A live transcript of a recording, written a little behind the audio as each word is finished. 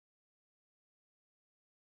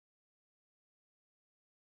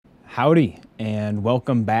Howdy, and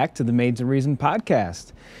welcome back to the Maids of Reason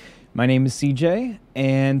podcast. My name is CJ,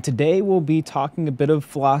 and today we'll be talking a bit of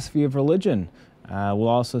philosophy of religion. We'll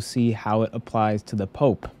also see how it applies to the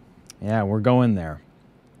Pope. Yeah, we're going there.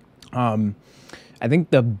 I think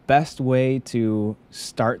the best way to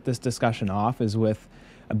start this discussion off is with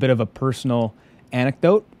a bit of a personal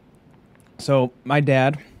anecdote. So my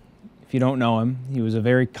dad, if you don't know him, he was a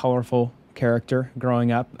very colorful character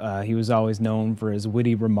growing up. He was always known for his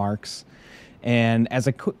witty remarks. And as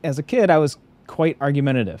a kid, I was quite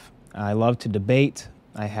argumentative. I loved to debate.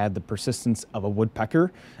 I had the persistence of a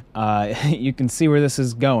woodpecker. You can see where this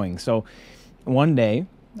is going. So one day,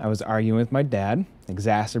 I was arguing with my dad,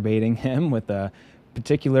 exacerbating him with a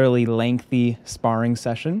particularly lengthy sparring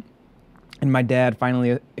session. And my dad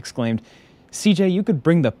finally exclaimed, "CJ, you could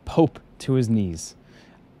bring the Pope to his knees."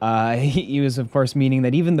 He was, of course, meaning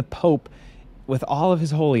that even the Pope, with all of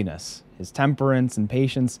his holiness, his temperance and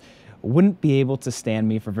patience, wouldn't be able to stand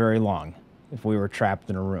me for very long if we were trapped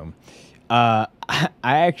in a room. I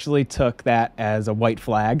actually took that as a white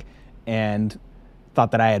flag and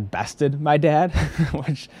thought that I had bested my dad,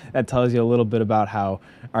 which that tells you a little bit about how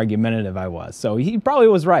argumentative I was. So he probably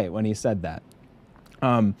was right when he said that.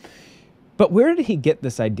 But where did he get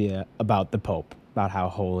this idea about the Pope, about how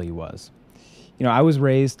holy he was? You know, I was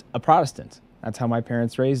raised a Protestant. That's how my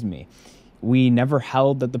parents raised me. We never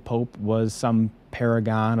held that the Pope was some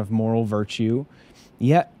paragon of moral virtue.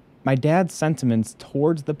 Yet, my dad's sentiments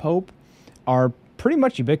towards the Pope are pretty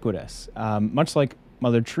much ubiquitous. Much like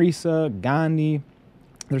Mother Teresa, Gandhi,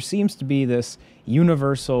 there seems to be this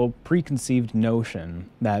universal preconceived notion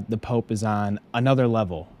that the Pope is on another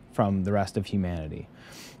level from the rest of humanity.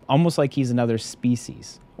 Almost like he's another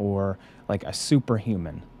species or like a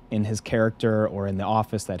superhuman in his character or in the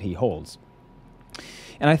office that he holds.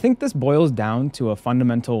 And I think this boils down to a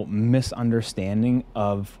fundamental misunderstanding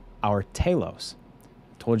of our telos.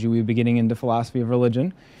 I told you we'd be getting into philosophy of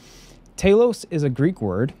religion. Telos is a Greek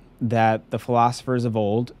word that the philosophers of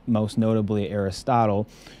old, most notably Aristotle,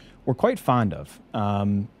 were quite fond of.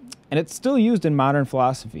 And it's still used in modern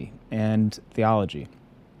philosophy and theology.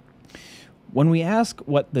 When we ask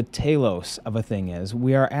what the telos of a thing is,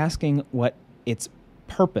 we are asking what its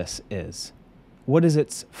purpose is. What is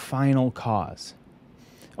its final cause?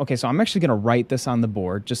 Okay, so I'm actually going to write this on the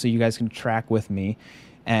board just so you guys can track with me.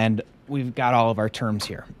 And we've got all of our terms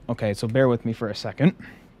here. Okay, so bear with me for a second.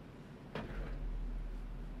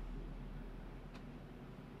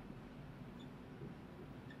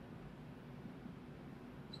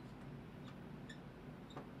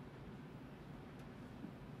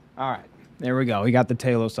 All right, there we go. We got the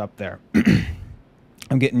telos up there.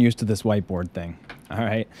 I'm getting used to this whiteboard thing. All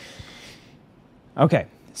right. Okay,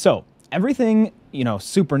 so everything,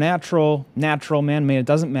 supernatural, natural, man-made, it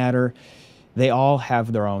doesn't matter. They all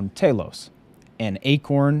have their own telos. An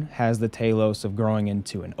acorn has the telos of growing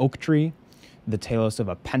into an oak tree. The telos of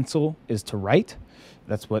a pencil is to write.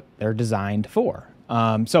 That's what they're designed for.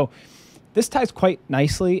 So this ties quite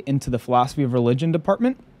nicely into the philosophy of religion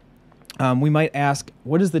department. We might ask,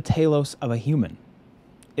 what is the telos of a human?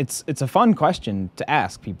 It's a fun question to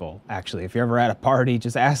ask people, actually. If you're ever at a party,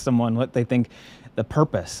 just ask someone what they think the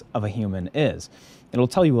purpose of a human is. It'll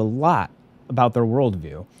tell you a lot about their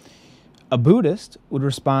worldview. A Buddhist would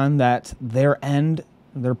respond that their end,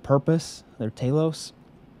 their purpose, their telos,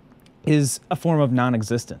 is a form of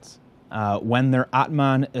non-existence. When their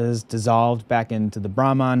Atman is dissolved back into the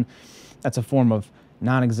Brahman, that's a form of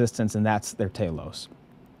non-existence, and that's their telos.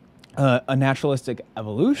 A naturalistic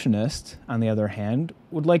evolutionist, on the other hand,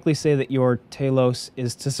 would likely say that your telos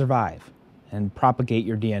is to survive and propagate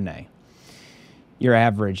your DNA. Your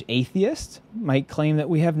average atheist might claim that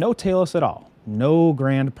we have no telos at all, no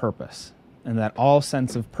grand purpose, and that all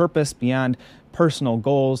sense of purpose beyond personal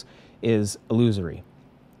goals is illusory.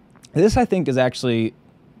 This, I think, is actually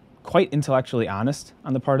quite intellectually honest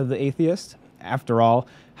on the part of the atheist. After all,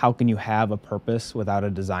 how can you have a purpose without a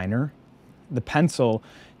designer? The pencil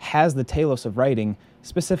has the telos of writing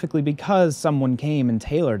specifically because someone came and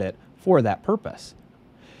tailored it for that purpose.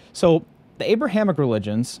 So the Abrahamic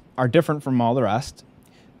religions are different from all the rest.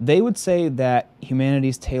 They would say that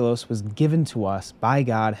humanity's telos was given to us by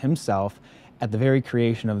God himself at the very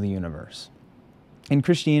creation of the universe. In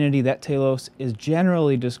Christianity, that telos is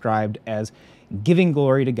generally described as giving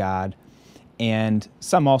glory to God, and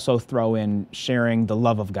some also throw in sharing the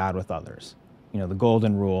love of God with others. The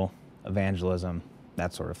golden rule, evangelism,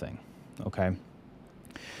 that sort of thing, okay?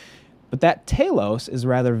 But that telos is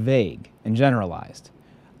rather vague and generalized,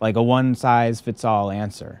 like a one-size-fits-all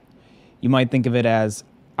answer. You might think of it as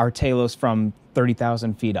our telos from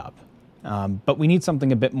 30,000 feet up, but we need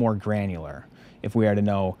something a bit more granular if we are to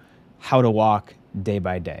know how to walk day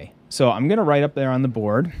by day. So I'm going to write up there on the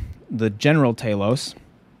board the general telos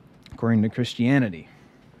according to Christianity.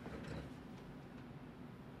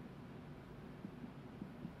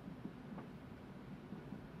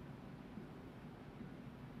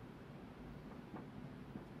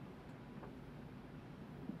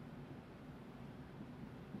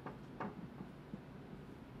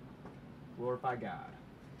 Glorify God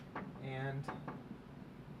and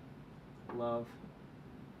love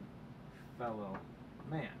fellow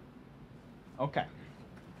man. Okay.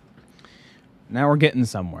 Now we're getting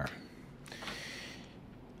somewhere.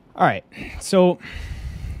 All right. So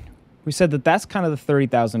we said that that's kind of the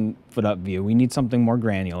 30,000 foot up view. We need something more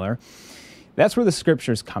granular. That's where the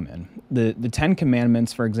scriptures come in. The Ten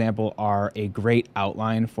Commandments, for example, are a great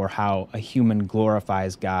outline for how a human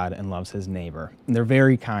glorifies God and loves his neighbor. And they're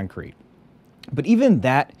very concrete. But even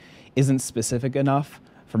that isn't specific enough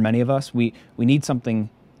for many of us. We need something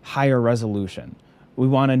higher resolution. We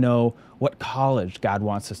want to know what college God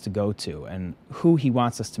wants us to go to and who he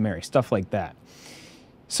wants us to marry, stuff like that.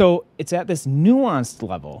 So it's at this nuanced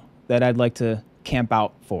level that I'd like to camp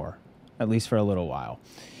out for, at least for a little while.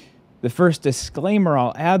 The first disclaimer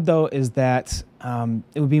I'll add, though, is that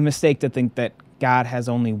it would be a mistake to think that God has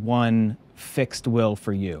only one fixed will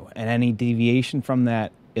for you, and any deviation from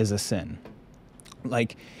that is a sin.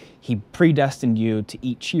 Like, he predestined you to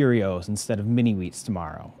eat Cheerios instead of mini-wheats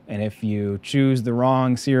tomorrow. And if you choose the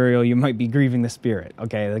wrong cereal, you might be grieving the Spirit.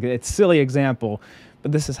 Okay, like, it's a silly example,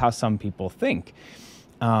 but this is how some people think.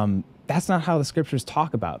 That's not how the scriptures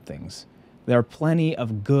talk about things. There are plenty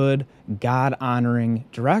of good, God-honoring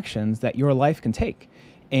directions that your life can take.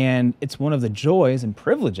 And it's one of the joys and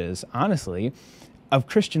privileges, honestly, of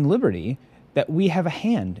Christian liberty that we have a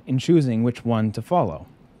hand in choosing which one to follow.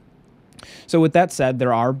 So with that said,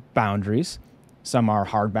 there are boundaries. Some are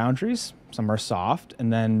hard boundaries, some are soft,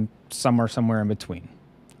 and then some are somewhere in between.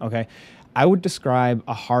 Okay? I would describe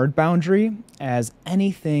a hard boundary as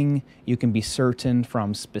anything you can be certain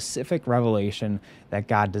from specific revelation that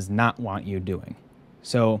God does not want you doing.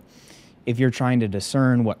 So if you're trying to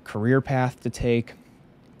discern what career path to take,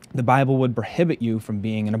 the Bible would prohibit you from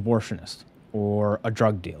being an abortionist or a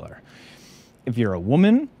drug dealer. If you're a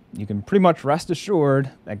woman, you can pretty much rest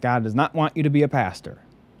assured that God does not want you to be a pastor.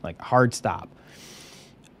 Like, hard stop.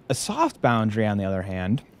 A soft boundary, on the other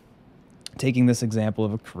hand, taking this example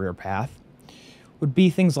of a career path, would be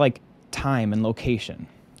things like time and location.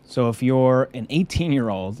 So if you're an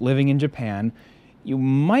 18-year-old living in Japan, you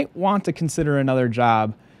might want to consider another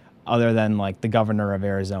job other than, like, the governor of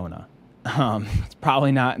Arizona. It's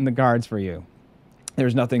probably not in the cards for you.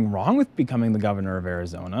 There's nothing wrong with becoming the governor of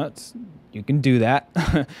Arizona. You can do that,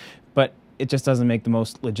 but it just doesn't make the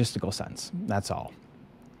most logistical sense. That's all.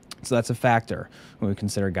 So that's a factor when we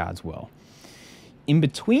consider God's will. In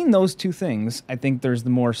between those two things, I think there's the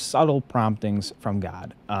more subtle promptings from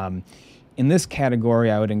God. In this category,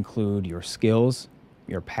 I would include your skills,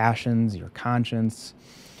 your passions, your conscience,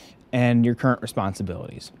 and your current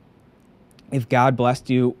responsibilities. If God blessed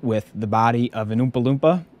you with the body of an Oompa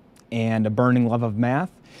Loompa and a burning love of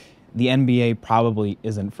math, the NBA probably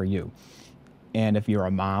isn't for you. And if you're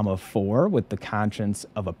a mom of 4 with the conscience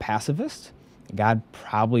of a pacifist, God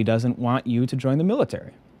probably doesn't want you to join the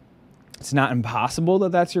military. It's not impossible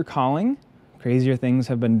that that's your calling. Crazier things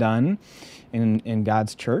have been done in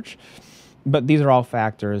God's church. But these are all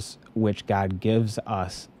factors which God gives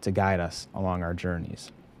us to guide us along our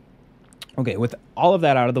journeys. Okay, with all of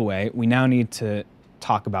that out of the way, we now need to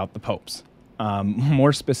talk about the popes.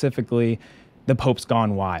 More specifically, the popes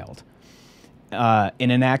gone wild.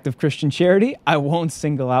 In an act of Christian charity, I won't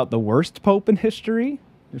single out the worst pope in history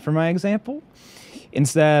for my example.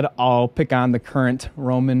 Instead, I'll pick on the current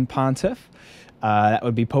Roman pontiff. That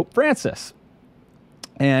would be Pope Francis.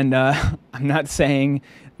 And I'm not saying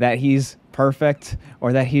that he's perfect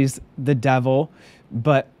or that he's the devil,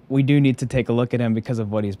 but we do need to take a look at him because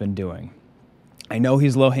of what he's been doing. I know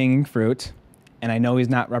he's low-hanging fruit, and I know he's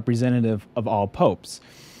not representative of all popes.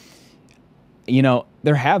 You know,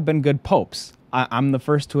 there have been good popes. I'm the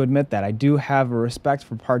first to admit that. I do have a respect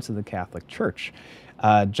for parts of the Catholic Church.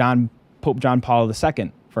 Pope John Paul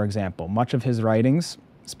II, for example, much of his writings,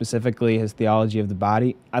 specifically his theology of the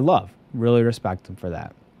body, I love, really respect him for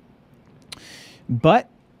that. But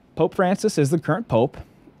Pope Francis is the current pope,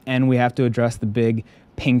 and we have to address the big,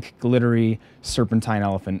 pink, glittery, serpentine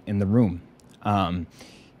elephant in the room.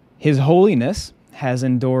 His Holiness has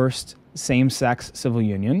endorsed same-sex civil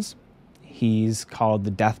unions. He's called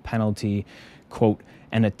the death penalty, quote,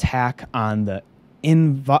 an attack on the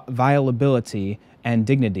inviolability and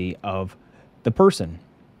dignity of the person.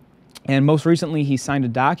 And most recently, he signed a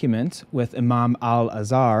document with Imam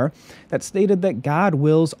al-Azhar that stated that God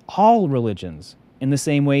wills all religions in the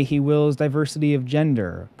same way he wills diversity of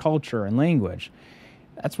gender, culture, and language.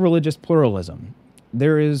 That's religious pluralism.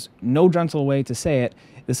 There is no gentle way to say it.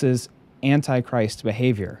 This is antichrist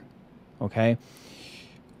behavior, okay?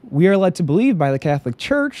 We are led to believe by the Catholic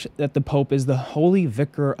Church that the Pope is the holy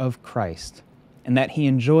vicar of Christ, and that he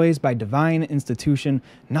enjoys by divine institution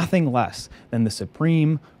nothing less than the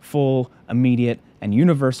supreme, full, immediate, and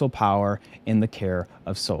universal power in the care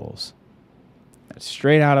of souls. That's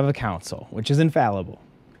straight out of a council, which is infallible.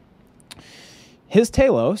 His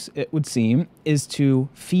telos, it would seem, is to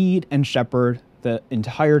feed and shepherd the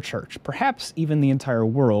entire church, perhaps even the entire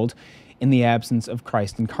world, in the absence of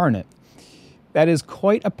Christ incarnate. That is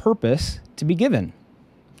quite a purpose to be given.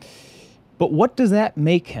 But what does that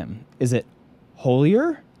make him? Is it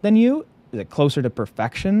holier than you? Is it closer to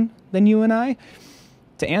perfection than you and I?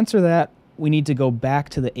 To answer that, we need to go back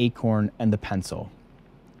to the acorn and the pencil.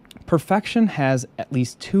 Perfection has at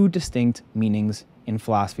least two distinct meanings in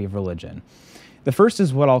philosophy of religion. The first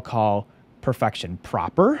is what I'll call perfection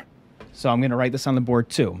proper. So I'm going to write this on the board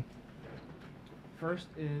too. First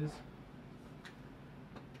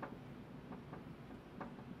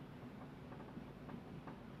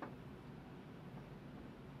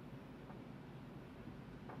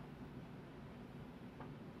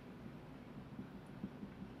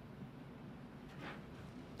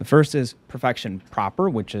is perfection proper,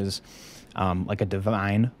 which is like a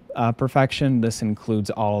divine perfection. This includes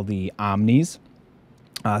all the omnis.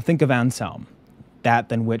 Think of Anselm, that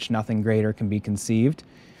than which nothing greater can be conceived.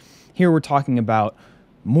 Here we're talking about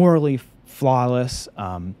morally flawless,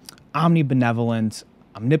 omnibenevolent,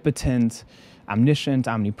 omnipotent, omniscient,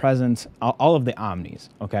 omnipresent, all of the omnis,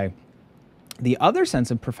 okay? The other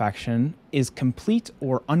sense of perfection is complete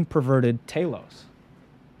or unperverted telos.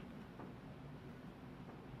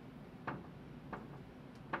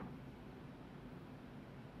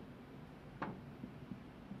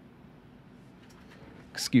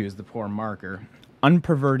 Excuse the poor marker.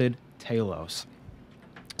 Unperverted telos.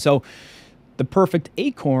 So the perfect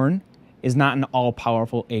acorn is not an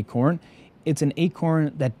all-powerful acorn. It's an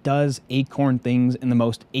acorn that does acorn things in the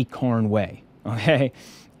most acorn way, okay?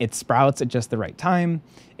 It sprouts at just the right time.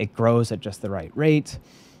 It grows at just the right rate.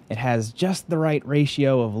 It has just the right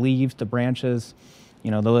ratio of leaves to branches.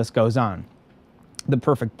 You know, the list goes on. The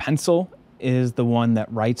perfect pencil is the one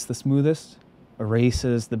that writes the smoothest,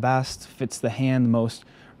 erases the best, fits the hand the most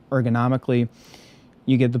ergonomically.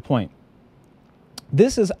 You get the point.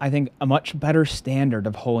 This is, I think, a much better standard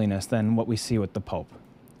of holiness than what we see with the Pope.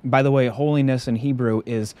 By the way, holiness in Hebrew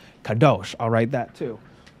is kadosh. I'll write that too.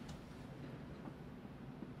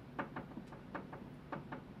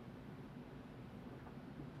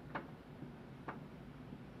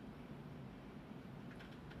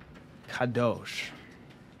 Kadosh.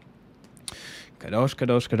 Kadosh,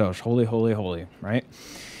 kadosh, kadosh. Holy, holy, holy, right?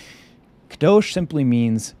 Kadosh simply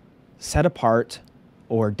means set apart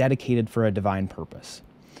or dedicated for a divine purpose.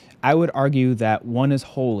 I would argue that one is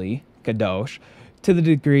holy, kadosh, to the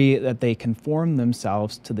degree that they conform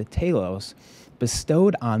themselves to the telos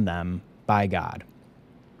bestowed on them by God.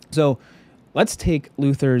 So let's take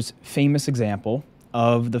Luther's famous example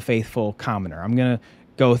of the faithful commoner. I'm going to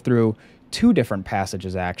go through two different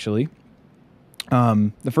passages, actually.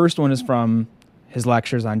 The first one is from his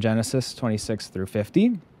lectures on Genesis 26 through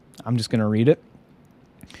 50. I'm just going to read it.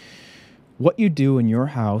 What you do in your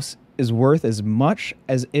house is worth as much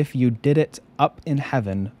as if you did it up in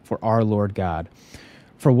heaven for our Lord God.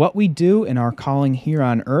 For what we do in our calling here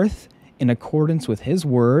on earth, in accordance with his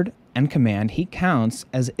word and command, he counts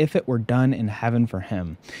as if it were done in heaven for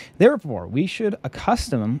him. Therefore, we should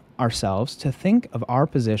accustom ourselves to think of our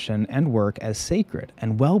position and work as sacred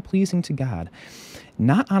and well-pleasing to God,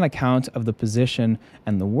 not on account of the position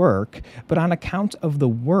and the work, but on account of the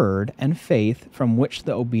word and faith from which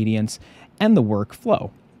the obedience and the work flow.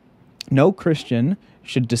 No Christian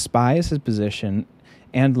should despise his position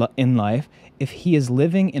and in life if he is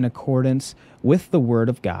living in accordance with the word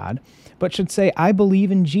of God, but should say, I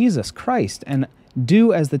believe in Jesus Christ, and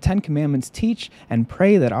do as the Ten Commandments teach, and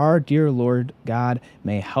pray that our dear Lord God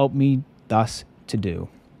may help me thus to do.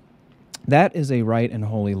 That is a right and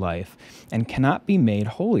holy life, and cannot be made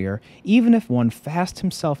holier even if one fast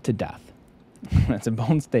himself to death. That's a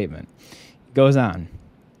bold statement. It goes on.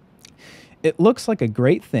 It looks like a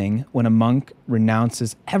great thing when a monk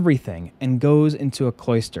renounces everything and goes into a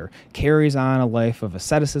cloister, carries on a life of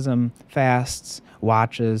asceticism, fasts,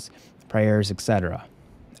 watches, prayers, etc.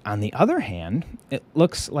 On the other hand, it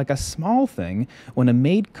looks like a small thing when a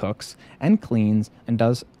maid cooks and cleans and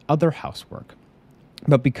does other housework.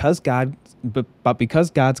 But because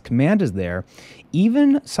God's command is there,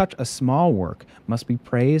 even such a small work must be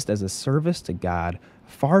praised as a service to God,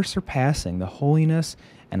 far surpassing the holiness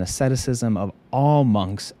and asceticism of all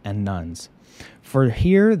monks and nuns. For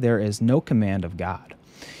here there is no command of God,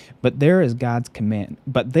 but there God's command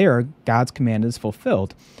is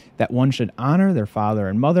fulfilled, that one should honor their father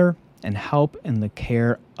and mother and help in the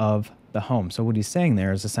care of the home. So what he's saying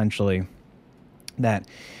there is essentially that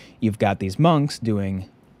you've got these monks doing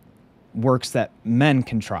works that men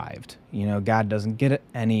contrived. God doesn't get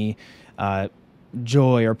any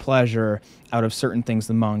joy or pleasure out of certain things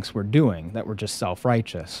the monks were doing that were just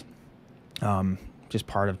self-righteous, just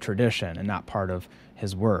part of tradition and not part of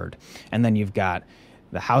his word. And then you've got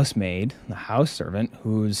the housemaid, the house servant,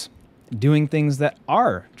 who's doing things that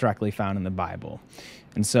are directly found in the Bible.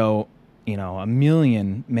 And so, a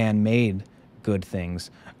million man-made good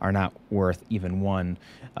things are not worth even one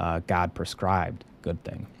God-prescribed good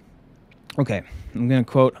thing. Okay, I'm going to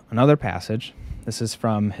quote another passage. This is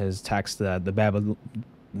from his text, the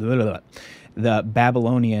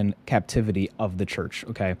Babylonian captivity of the church.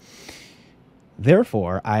 Okay.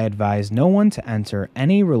 Therefore, I advise no one to enter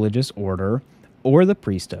any religious order or the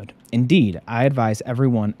priesthood. Indeed, I advise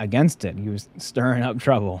everyone against it. He was stirring up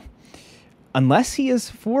trouble. Unless he is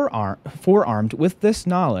forearmed with this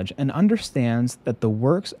knowledge and understands that the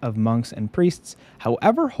works of monks and priests,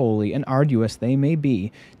 however holy and arduous they may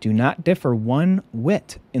be, do not differ one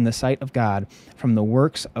whit in the sight of God from the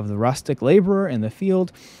works of the rustic laborer in the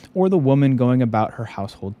field or the woman going about her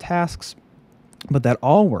household tasks, but that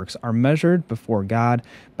all works are measured before God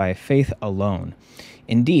by faith alone.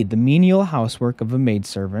 Indeed, the menial housework of a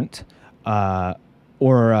maidservant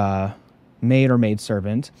or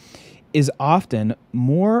maidservant is often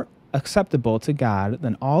more acceptable to God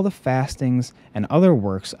than all the fastings and other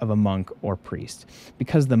works of a monk or priest,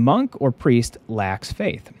 because the monk or priest lacks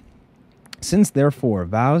faith. Since, therefore,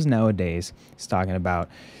 vows nowadays, he's talking about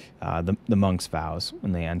the monks' vows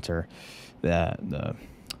when they enter the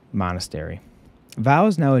monastery.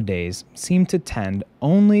 Vows nowadays seem to tend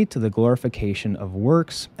only to the glorification of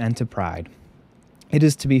works and to pride. It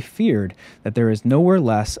is to be feared that there is nowhere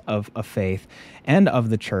less of a faith and of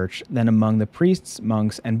the church than among the priests,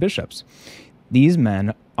 monks, and bishops. These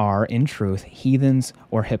men are, in truth, heathens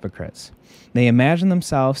or hypocrites. They imagine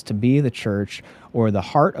themselves to be the church or the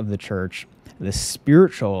heart of the church, the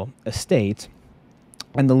spiritual estate,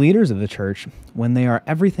 and the leaders of the church when they are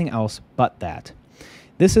everything else but that.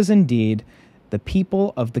 This is indeed the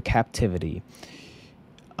people of the captivity,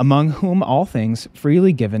 among whom all things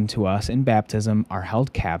freely given to us in baptism are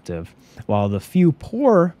held captive, while the few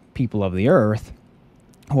poor people of the earth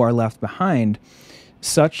who are left behind,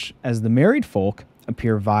 such as the married folk,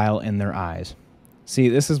 appear vile in their eyes. See,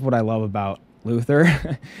 this is what I love about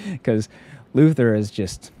Luther, because Luther is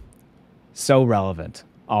just so relevant,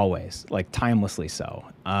 always, like timelessly so.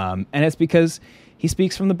 And it's because he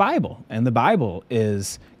speaks from the Bible, and the Bible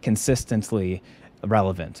is consistently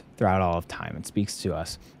relevant throughout all of time. It speaks to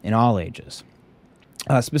us in all ages.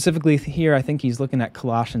 Specifically here, I think he's looking at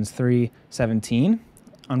Colossians 3:17,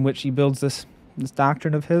 on which he builds this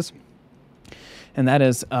doctrine of his. And that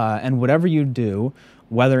is, and whatever you do,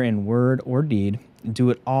 whether in word or deed,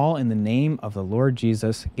 do it all in the name of the Lord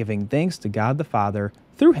Jesus, giving thanks to God the Father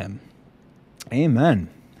through him. Amen.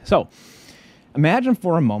 So, imagine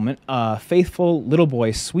for a moment a faithful little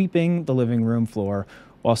boy sweeping the living room floor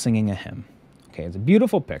while singing a hymn. Okay, it's a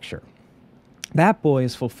beautiful picture. That boy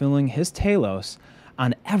is fulfilling his telos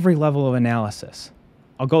on every level of analysis.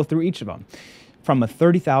 I'll go through each of them. From a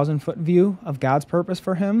 30,000-foot view of God's purpose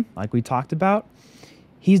for him, like we talked about,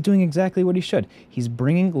 he's doing exactly what he should. He's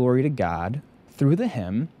bringing glory to God through the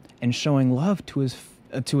hymn and showing love to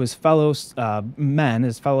his fellow men,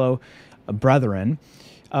 his fellow brethren,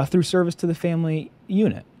 through service to the family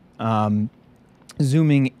unit.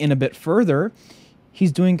 Zooming in a bit further,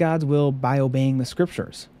 he's doing God's will by obeying the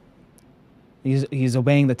scriptures. He's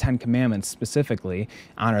obeying the 10 Commandments specifically,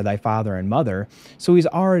 honor thy father and mother. So he's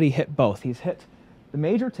already hit both. He's hit the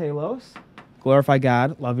major telos, glorify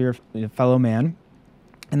God, love your fellow man.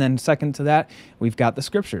 And then second to that, we've got the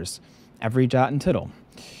scriptures, every jot and tittle.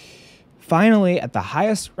 Finally, at the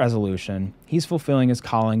highest resolution, he's fulfilling his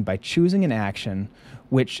calling by choosing an action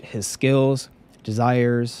which his skills,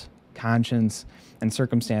 desires, conscience, and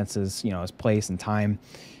circumstances, his place and time,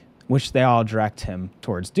 which they all direct him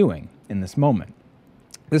towards doing in this moment.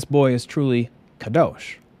 This boy is truly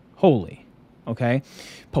kadosh, holy, okay?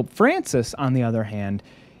 Pope Francis, on the other hand,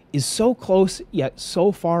 is so close yet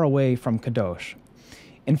so far away from kadosh.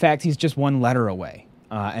 In fact, he's just one letter away,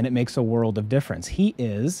 and it makes a world of difference. He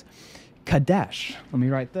is Kadesh. Let me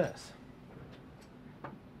write this.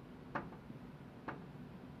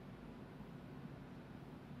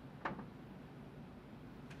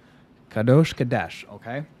 Kadosh Kadesh,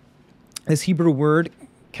 okay? This Hebrew word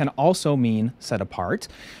can also mean set apart,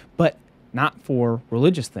 but not for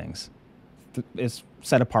religious things. It's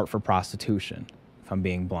set apart for prostitution, if I'm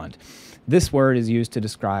being blunt. This word is used to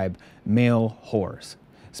describe male whores,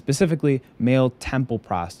 specifically male temple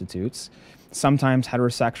prostitutes, sometimes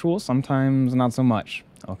heterosexual, sometimes not so much,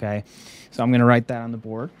 okay? So I'm going to write that on the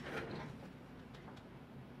board.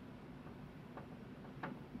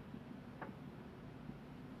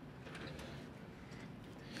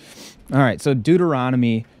 All right, so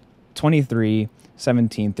Deuteronomy 23,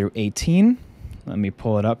 17 through 18. Let me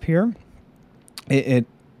pull it up here. It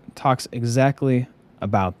talks exactly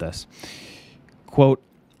about this. Quote,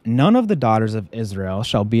 "None of the daughters of Israel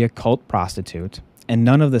shall be a cult prostitute, and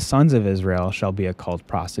none of the sons of Israel shall be a cult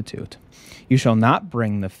prostitute. You shall not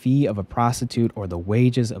bring the fee of a prostitute or the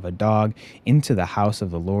wages of a dog into the house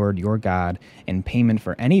of the Lord your God in payment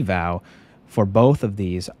for any vow, for both of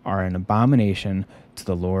these are an abomination to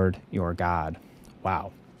the Lord your God."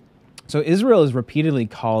 Wow. So Israel is repeatedly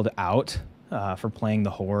called out for playing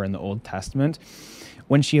the whore in the Old Testament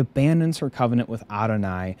when she abandons her covenant with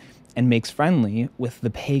Adonai and makes friendly with the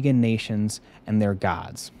pagan nations and their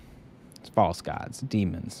gods. It's false gods,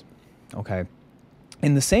 demons. Okay.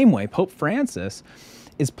 In the same way, Pope Francis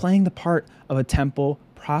is playing the part of a temple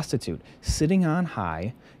prostitute, sitting on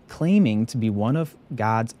high, claiming to be one of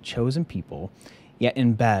God's chosen people, yet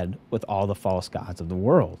in bed with all the false gods of the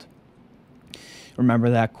world. Remember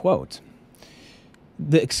that quote.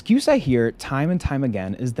 The excuse I hear time and time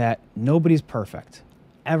again is that nobody's perfect.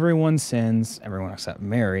 Everyone sins, everyone except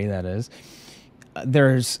Mary, that is.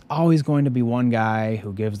 There's always going to be one guy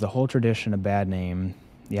who gives the whole tradition a bad name,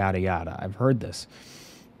 yada, yada. I've heard this.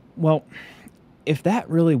 Well, if that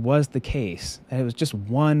really was the case, that it was just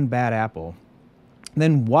one bad apple,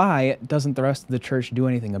 then why doesn't the rest of the church do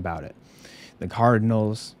anything about it? The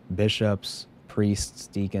cardinals, bishops, priests,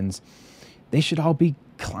 deacons, they should all be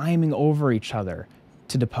climbing over each other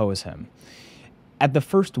to depose him. At the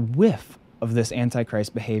first whiff of this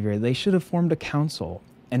Antichrist behavior, they should have formed a council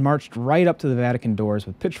and marched right up to the Vatican doors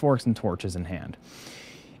with pitchforks and torches in hand.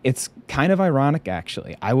 It's kind of ironic,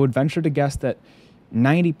 actually. I would venture to guess that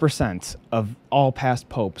 90% of all past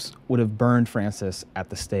popes would have burned Francis at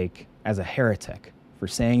the stake as a heretic for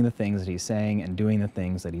saying the things that he's saying and doing the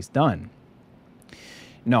things that he's done.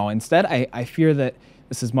 No, instead, I fear that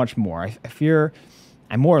this is much more.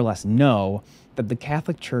 I more or less know that the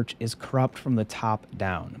Catholic Church is corrupt from the top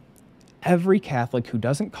down. Every Catholic who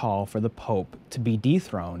doesn't call for the Pope to be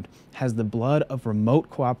dethroned has the blood of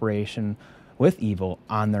remote cooperation with evil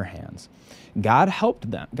on their hands. God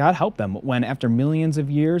helped them when, after millions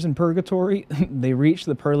of years in purgatory, they reach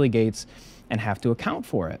the pearly gates and have to account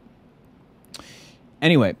for it.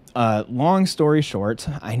 Anyway, long story short,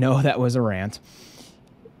 I know that was a rant.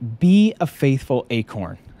 Be a faithful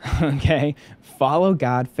acorn, okay? Follow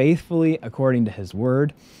God faithfully according to his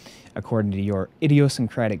word, according to your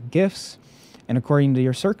idiosyncratic gifts, and according to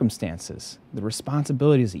your circumstances, the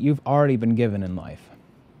responsibilities that you've already been given in life.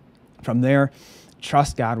 From there,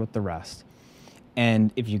 trust God with the rest.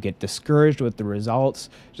 And if you get discouraged with the results,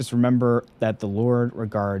 just remember that the Lord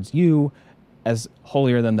regards you as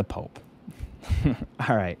holier than the Pope.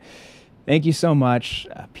 All right. Thank you so much.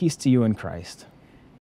 Peace to you in Christ.